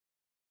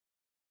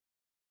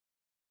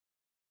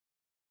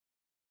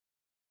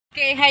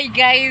Okay, hi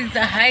guys.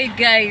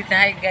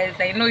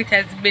 I know it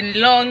has been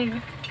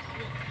long,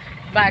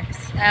 but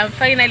I'm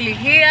finally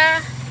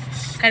here.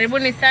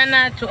 Karibuni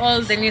sana to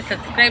all the new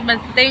subscribers.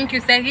 Thank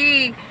you.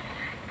 Sahi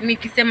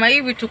nikisema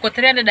hivi tuko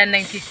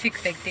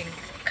 396 I think.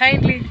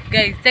 Kindly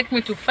guys take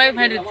me to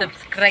 500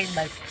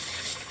 subscribers.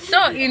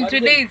 So in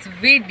today's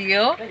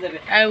video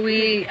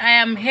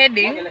I am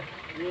heading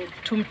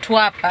to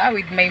Mtwapa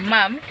with my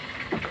mom.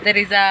 There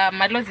is a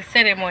Malozi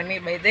ceremony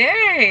by the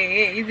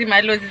way. Hizi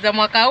Malozi za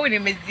mwaka huu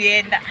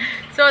nimezienda.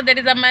 So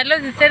there is a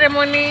Malozi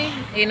ceremony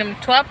in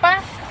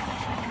Mtwapa.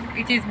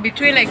 It is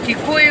between a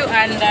Kikuyu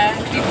and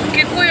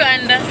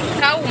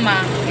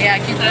Kauma. Yeah,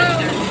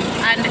 Kikuyu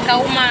and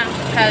Kauma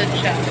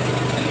culture.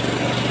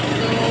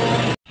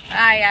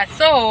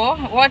 So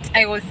what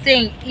I was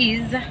saying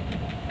is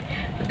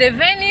the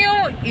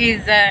venue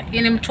is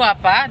in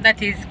Mtwapa,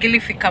 that is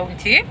Kilifi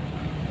County.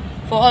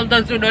 For all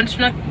those who don't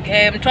know,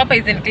 Mtwapa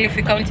is in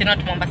Kilifi County,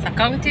 not Mombasa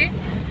County.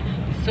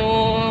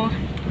 So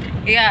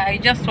yeah, I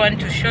just want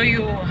to show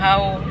you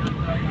how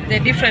the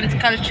different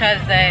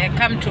cultures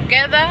come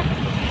together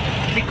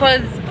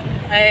because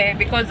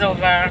of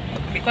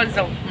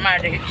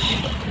marriage.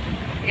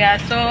 Yeah,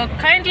 so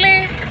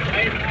kindly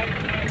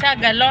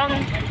tag along.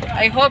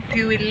 I hope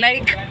you will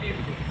like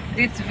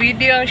this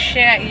video,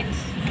 share it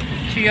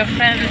to your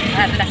friends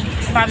and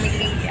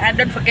family, and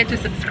don't forget to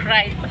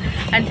subscribe.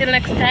 Until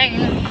next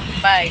time,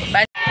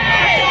 bye.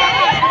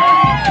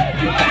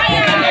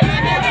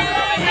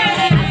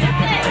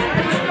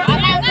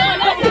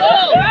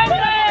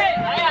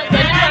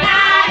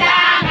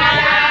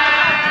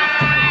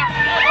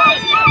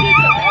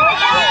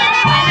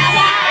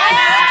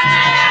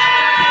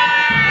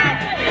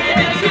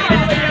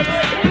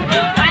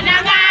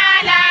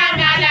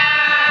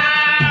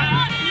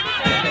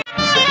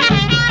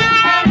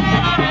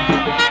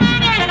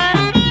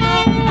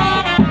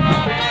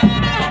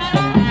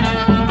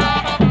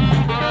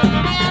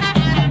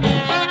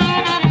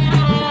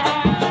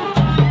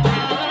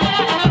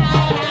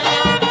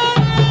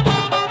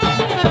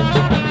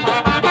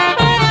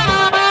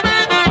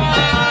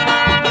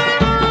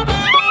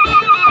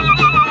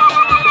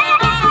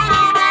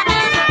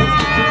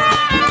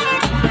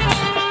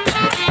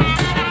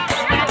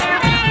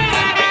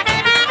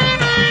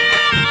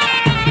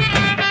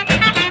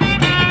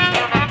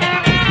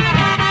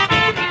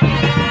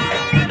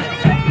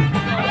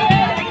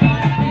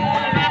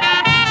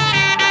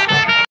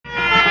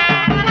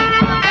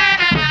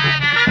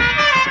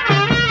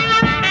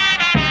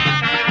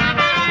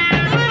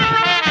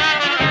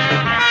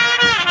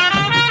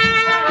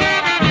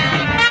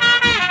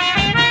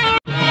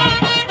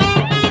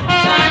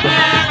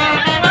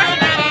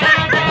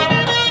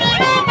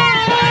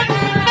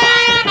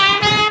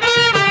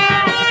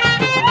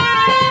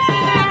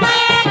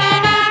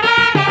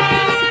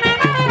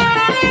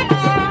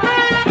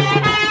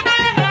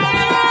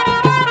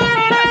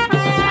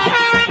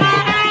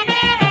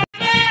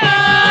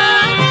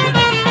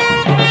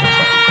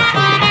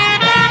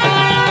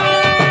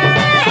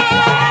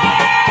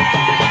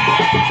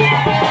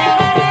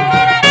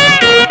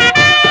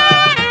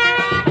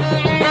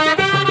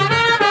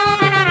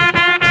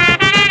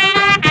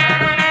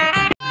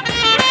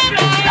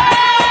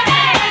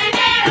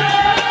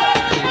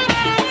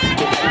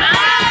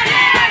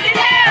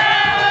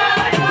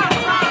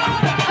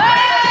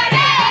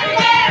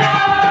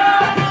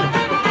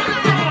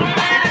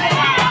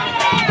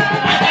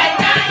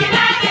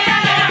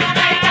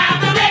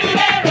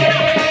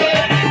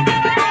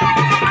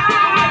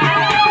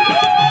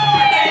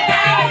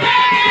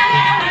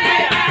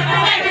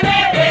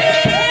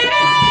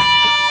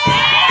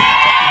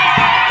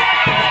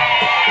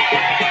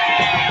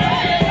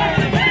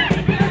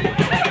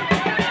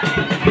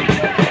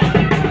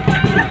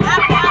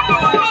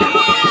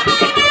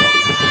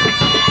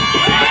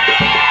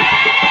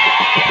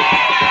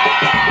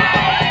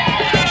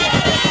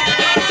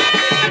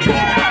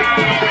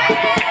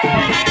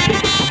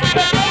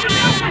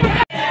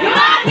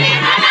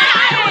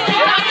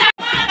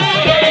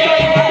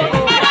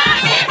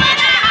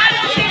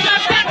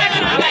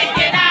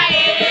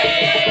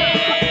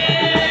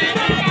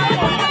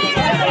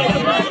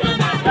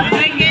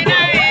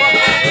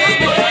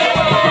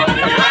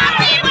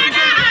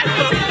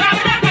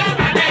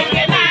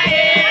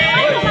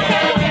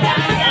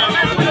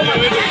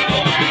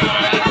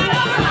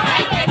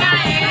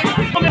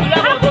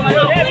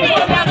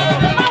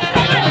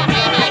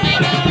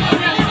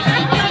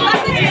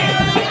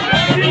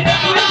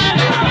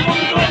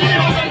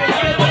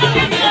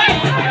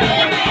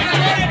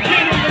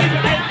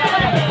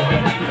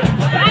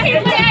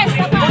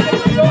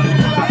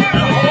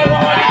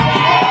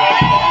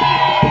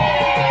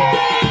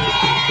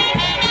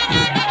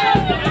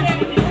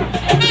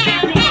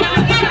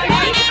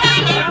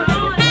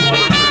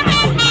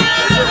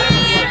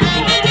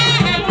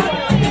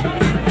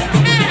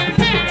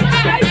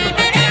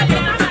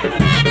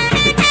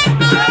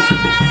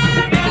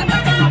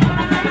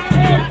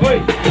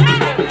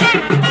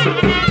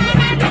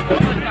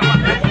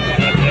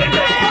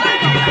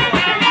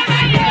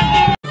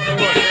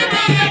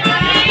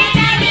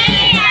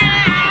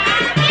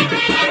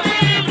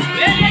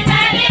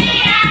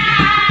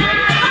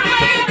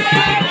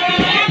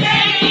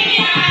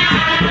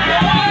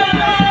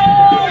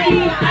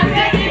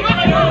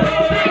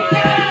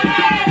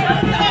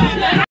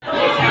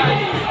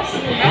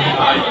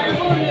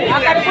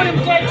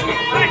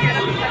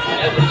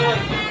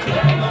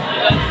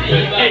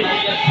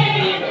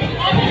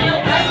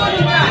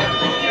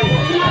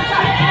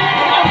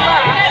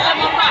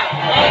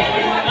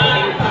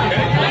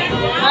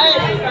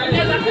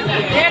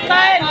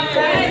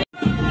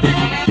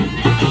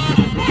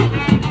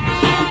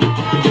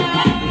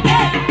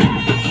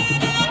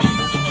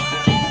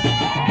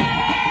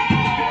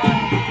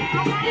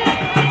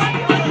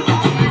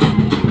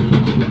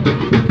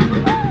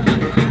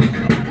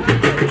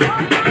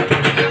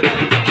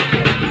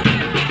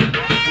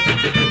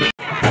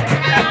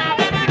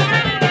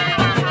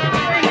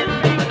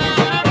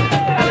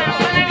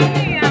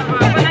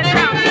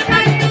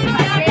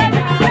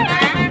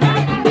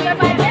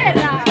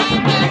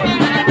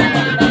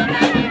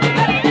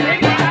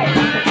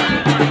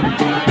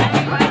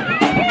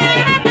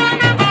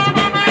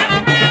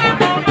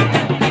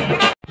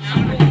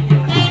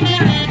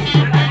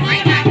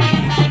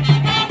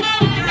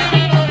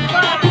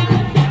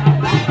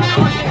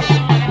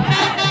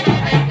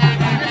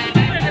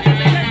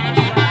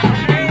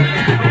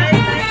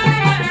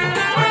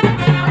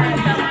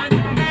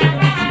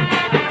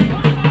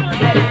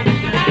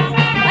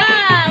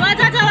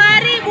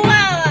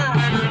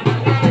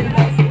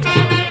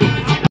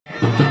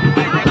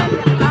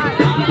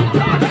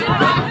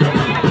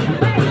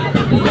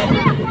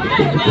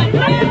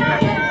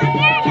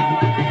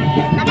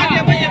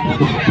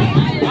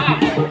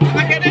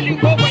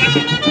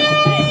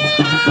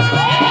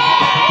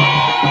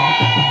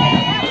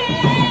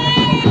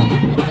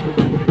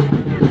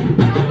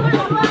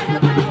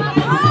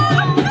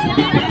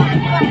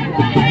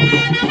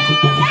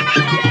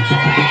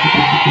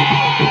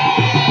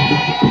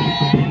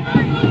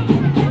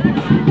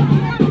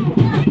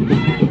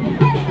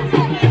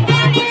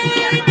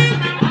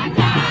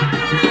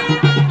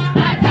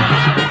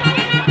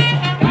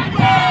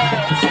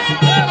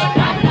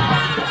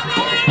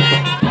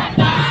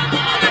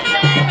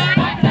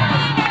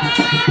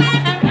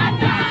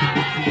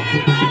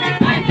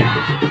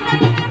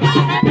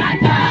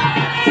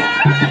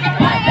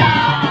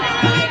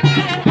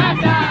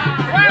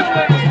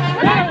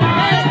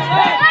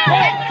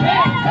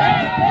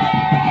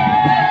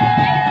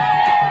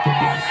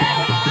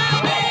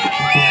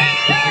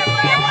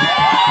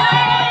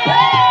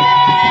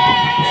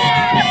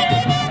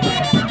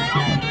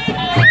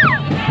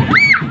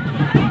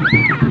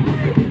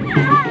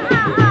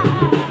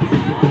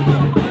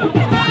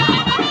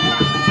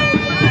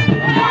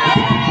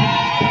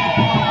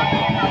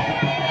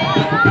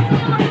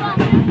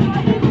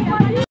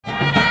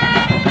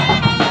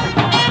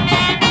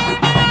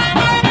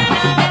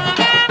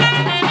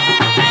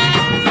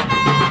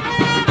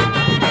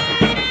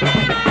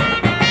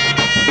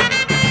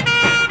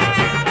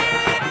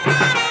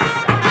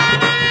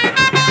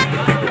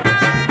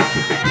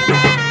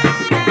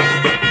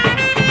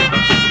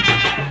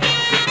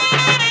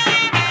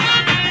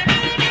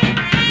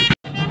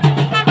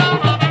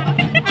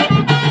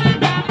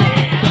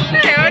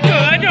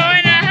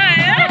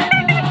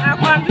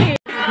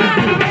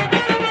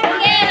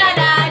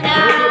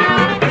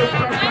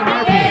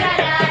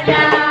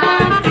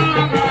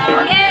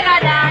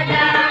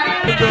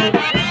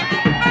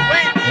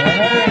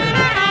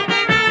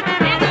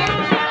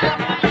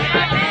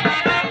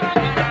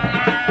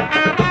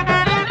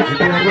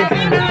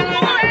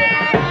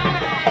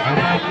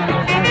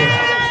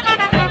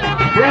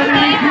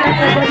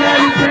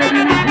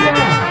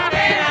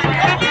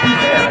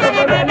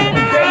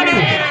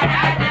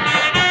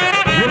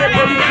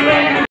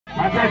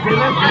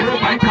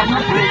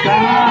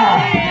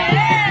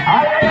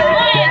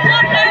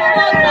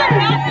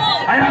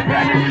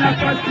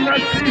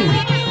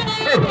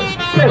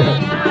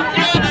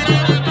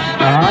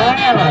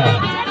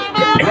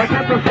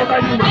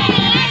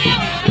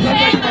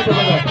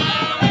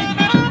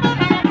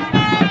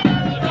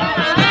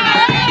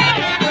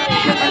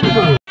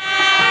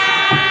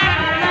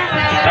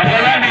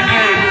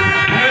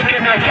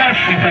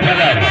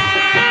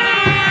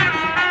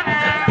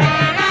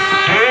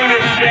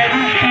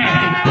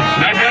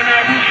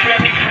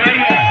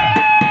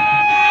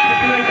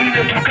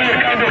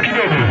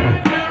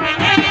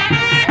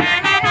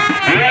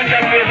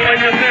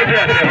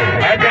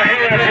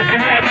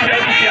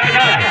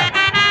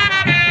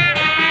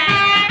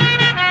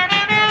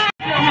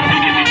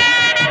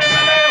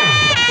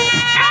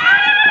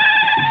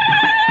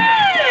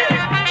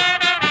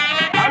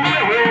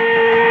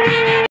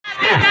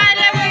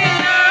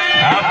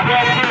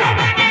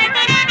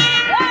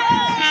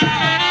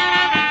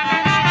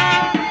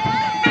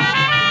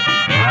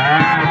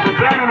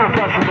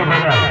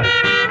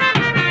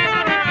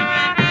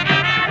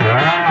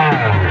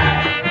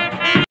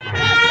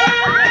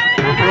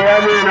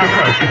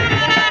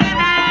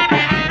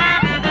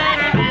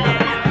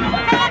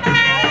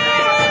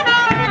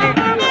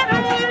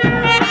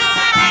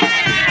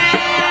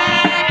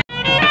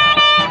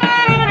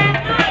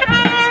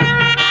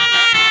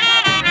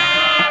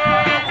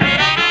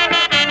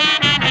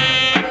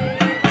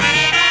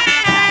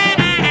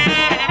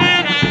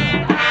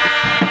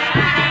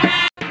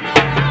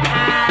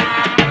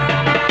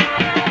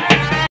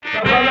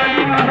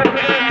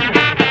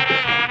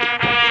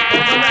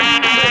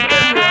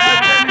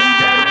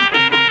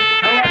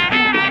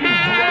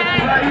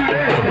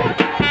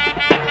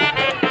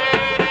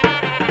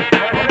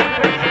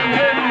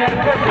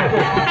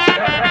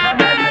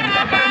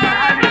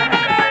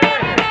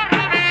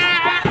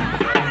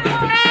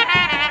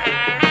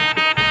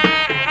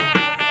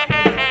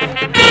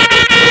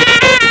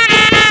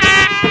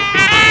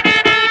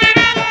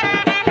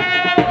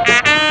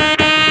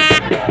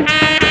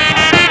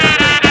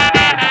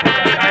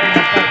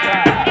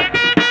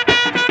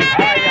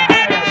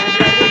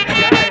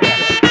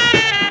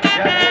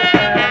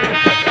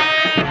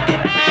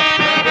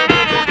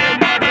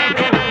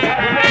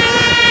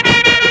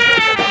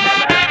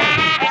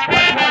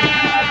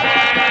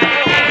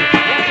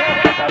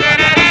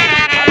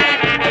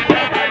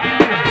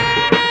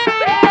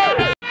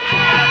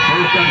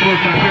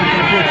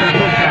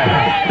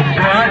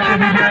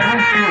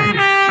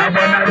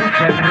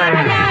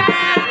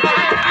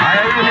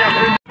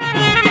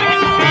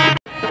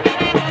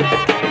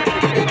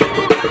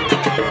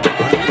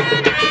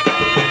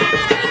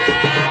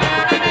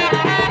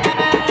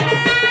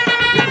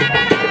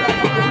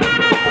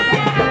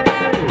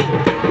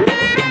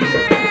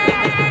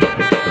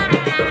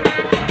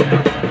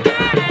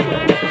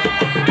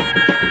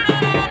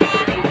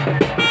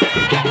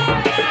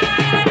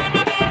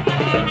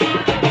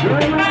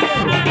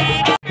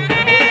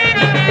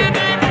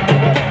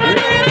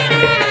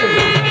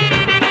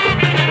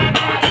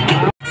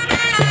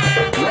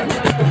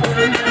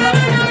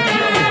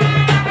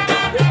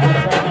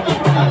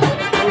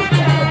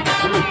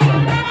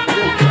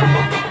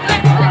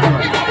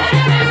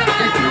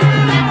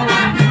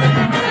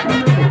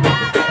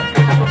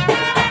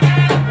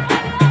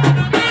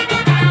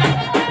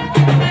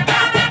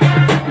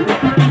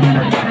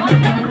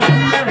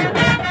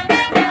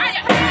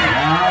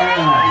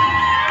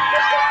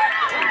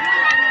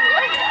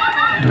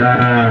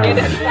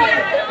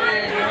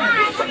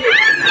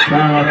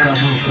 Sawa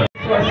kabisa.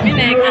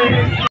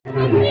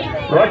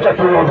 Wacha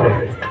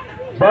tuombe.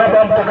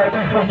 Baba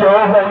mtakatifu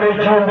Jehova uliye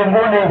juu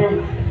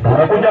mbinguni,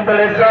 tunakuja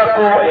mbele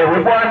zako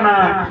ewe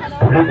Bwana,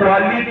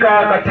 tulikualika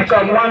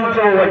katika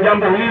mwanzo wa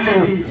jambo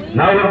hili,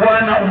 nawe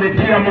Bwana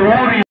umetia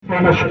muhuri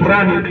na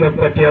shukrani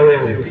tunakupatia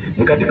wewe.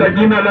 Ni katika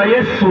jina la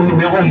Yesu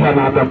nimeomba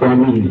na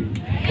atakuamini.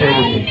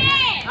 Amen.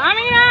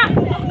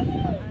 Amina.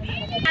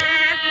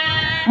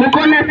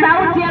 Mko na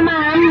sauti ama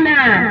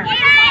hamna?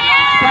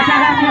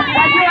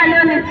 Wajua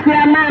leo ni siku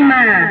ya mama.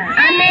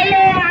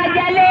 Amelea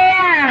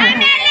hajalea?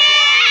 Amelea.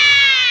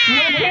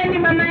 Leteni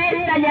mama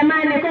Esther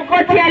jamani,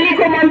 kokote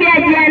aliko mwambie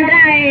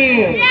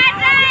ajiandae.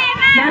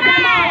 Na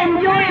kama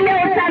umjui leo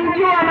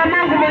utamjua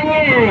mamangu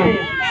mwenyewe.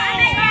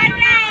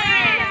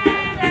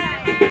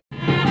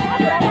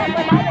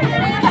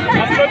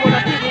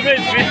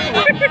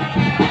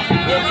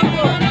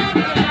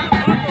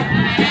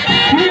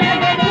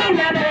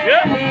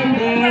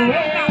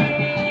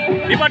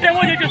 Ipate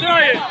moja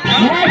tusaye.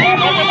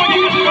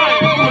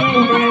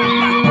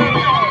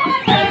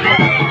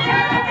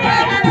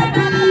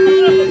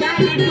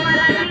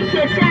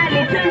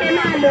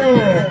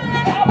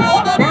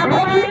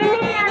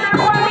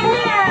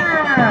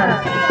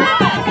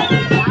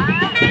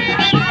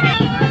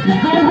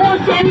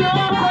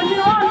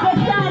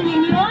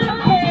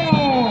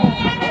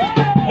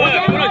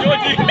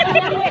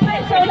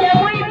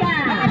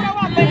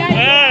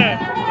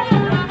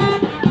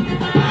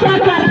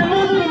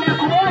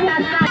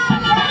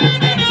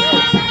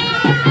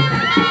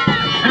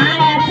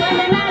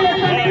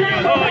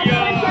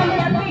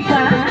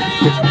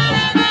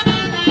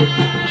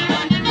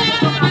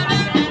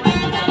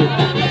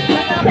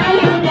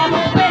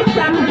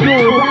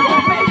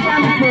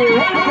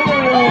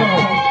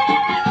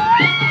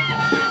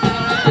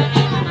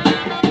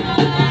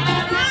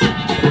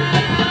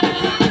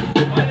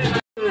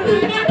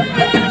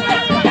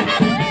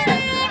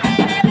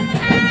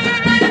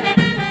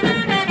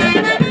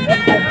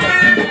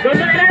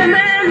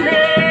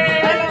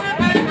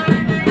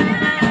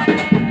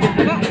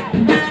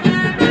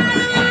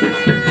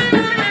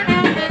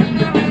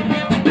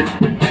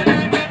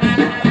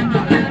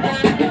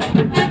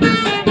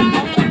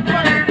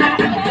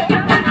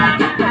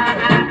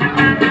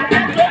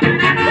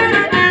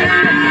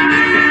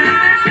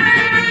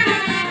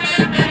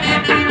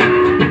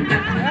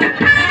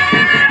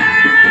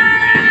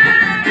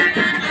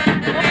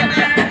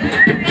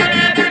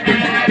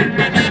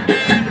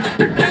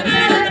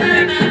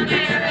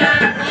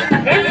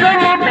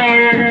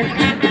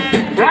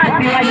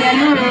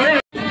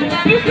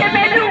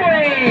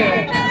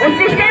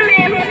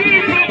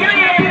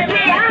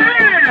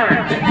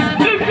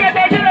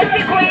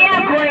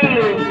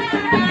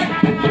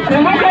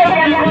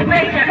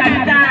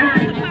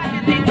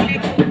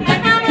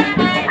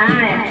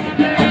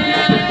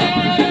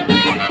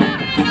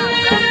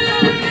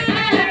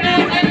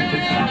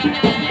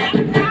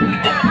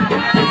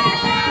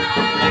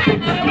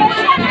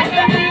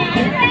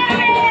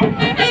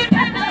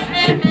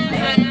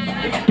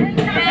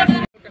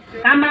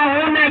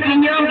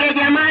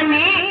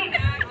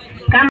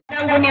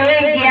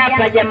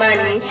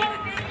 Jamani,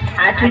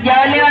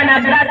 hatujaolewa na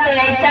brother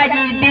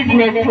yahitaji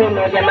business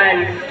huno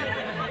jamani.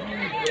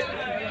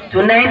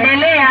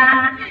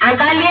 Tunaendelea,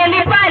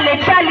 angalieni pale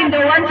chali ndio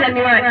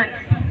uwanjani wake.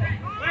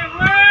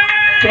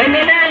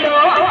 Twende nalo.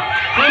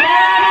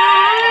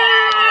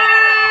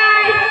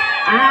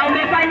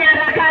 Umefanya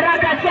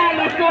haraka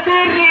chali,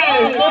 subiri.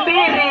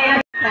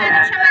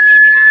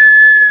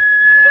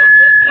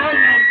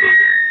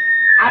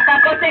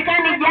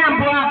 Akakosekani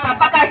jambo hapa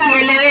mpaka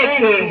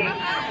kieleweke.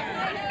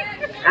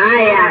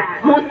 Haya,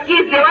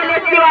 msikize wale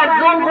si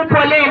wazungu,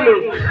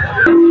 poleni.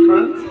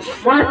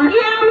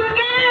 Mwasikia?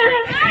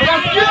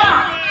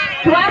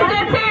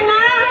 Tuanze tena.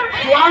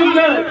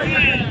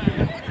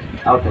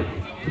 Okay.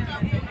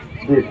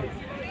 Good.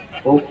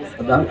 Oh,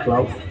 Adam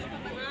Klaus.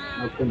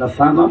 Nakupenda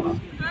sana.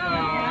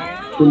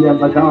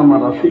 Tulianza kama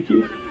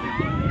marafiki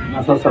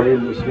na sasa wewe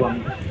ni msanii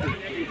wangu.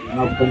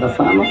 Nakupenda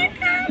sana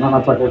na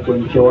nataka uwe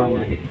mke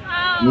wangu.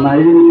 Na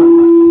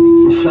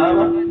hii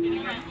ishara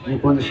ni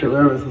kuonyesha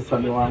wewe sasa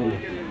ni wangu.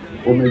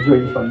 Umejua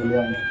hii familia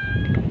yangu.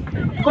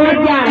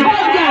 Ngoja.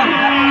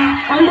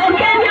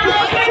 Ondokeni.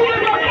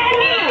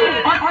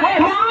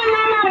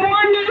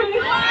 Muone.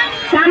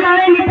 Kama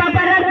wewe ni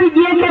paparazzi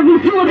jiweke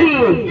vizuri.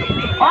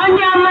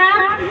 Onyama,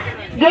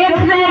 get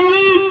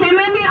ready,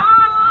 semeni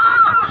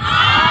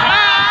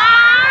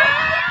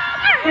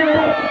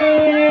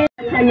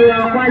Ni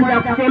wa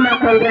kwanza kusema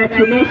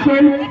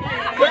congratulations.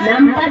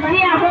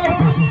 Nampatia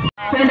hope.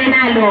 Twende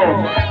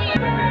nalo.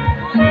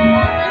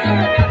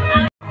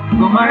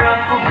 Kumara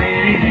ko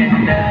meri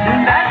zinda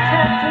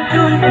acha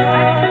tutunde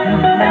acha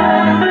tutunde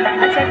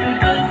acha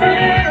tutunde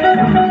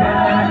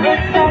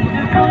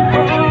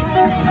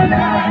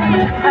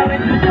awe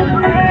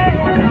tutunde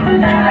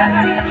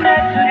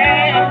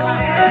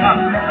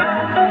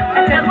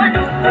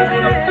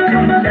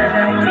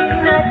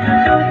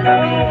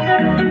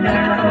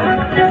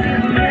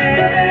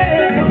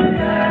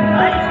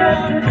acha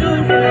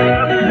tutunde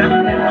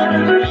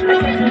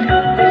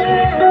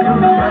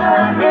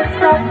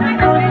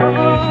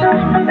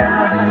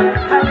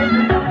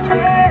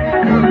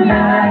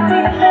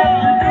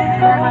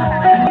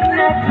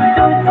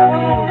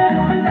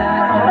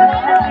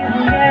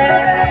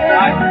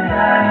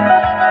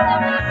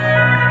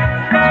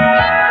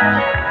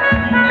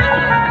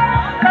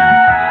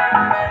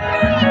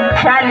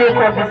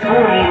uko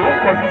vizuri,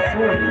 uko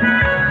vizuri.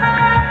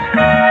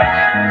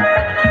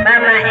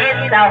 Mama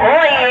Esther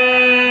hoye.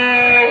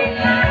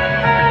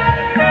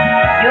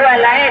 Jua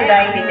laenda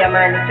hili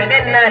jamani.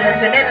 Twendeni nalo,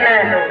 twendeni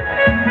nalo.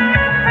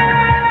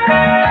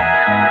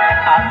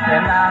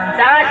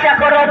 Sasha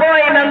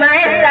Koroboi, Mama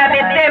Esther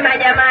amesema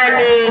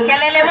jamani.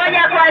 Kelele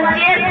moja kwa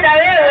Esther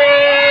wewe.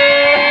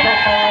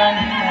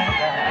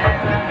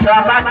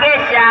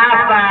 Twapakesha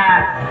hapa.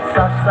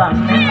 Sasa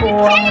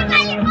mekuwa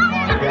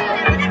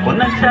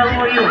kuna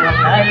chamu yuna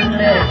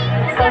kaile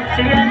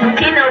sauti yangu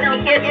Kina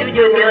usiketi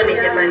uje unione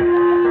jamani.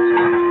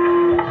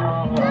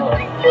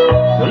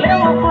 ule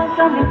wa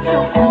kwanza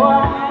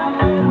mchukua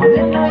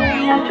maneno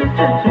ya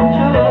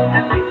chuchuchuchu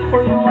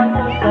huyu wa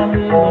sasa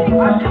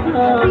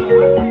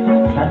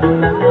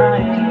naduna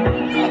naye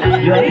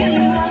jua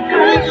hili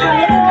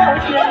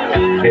wakasha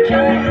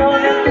kecheza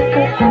ule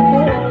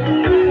kukuchukua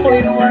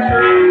huyu wa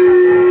sasa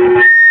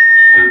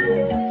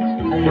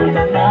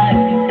naduna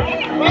naye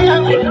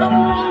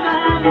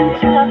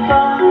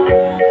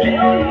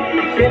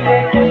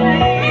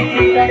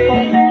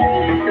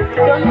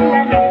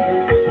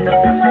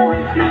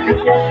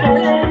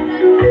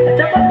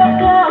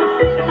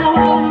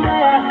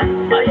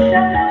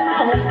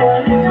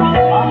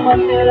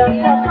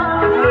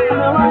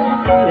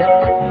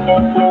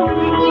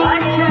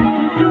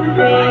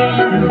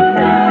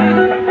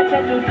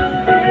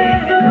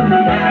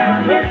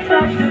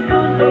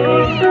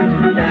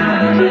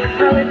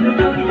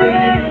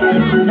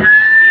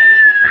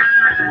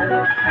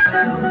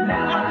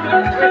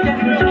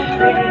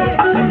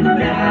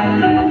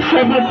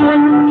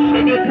Shedikun.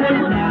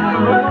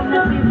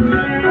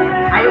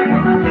 Ayo.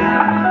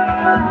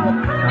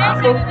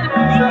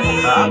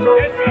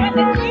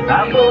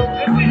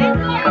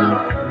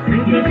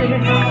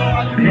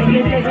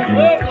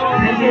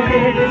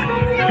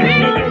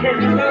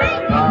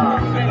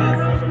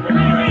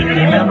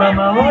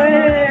 Mama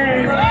hoye.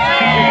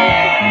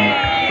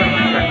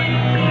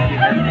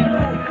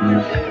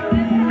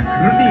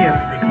 Rudia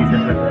kita.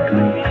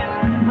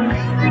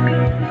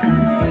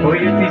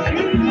 Hoye tisi.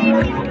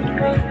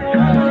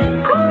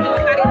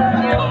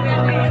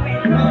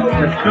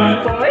 Let's go.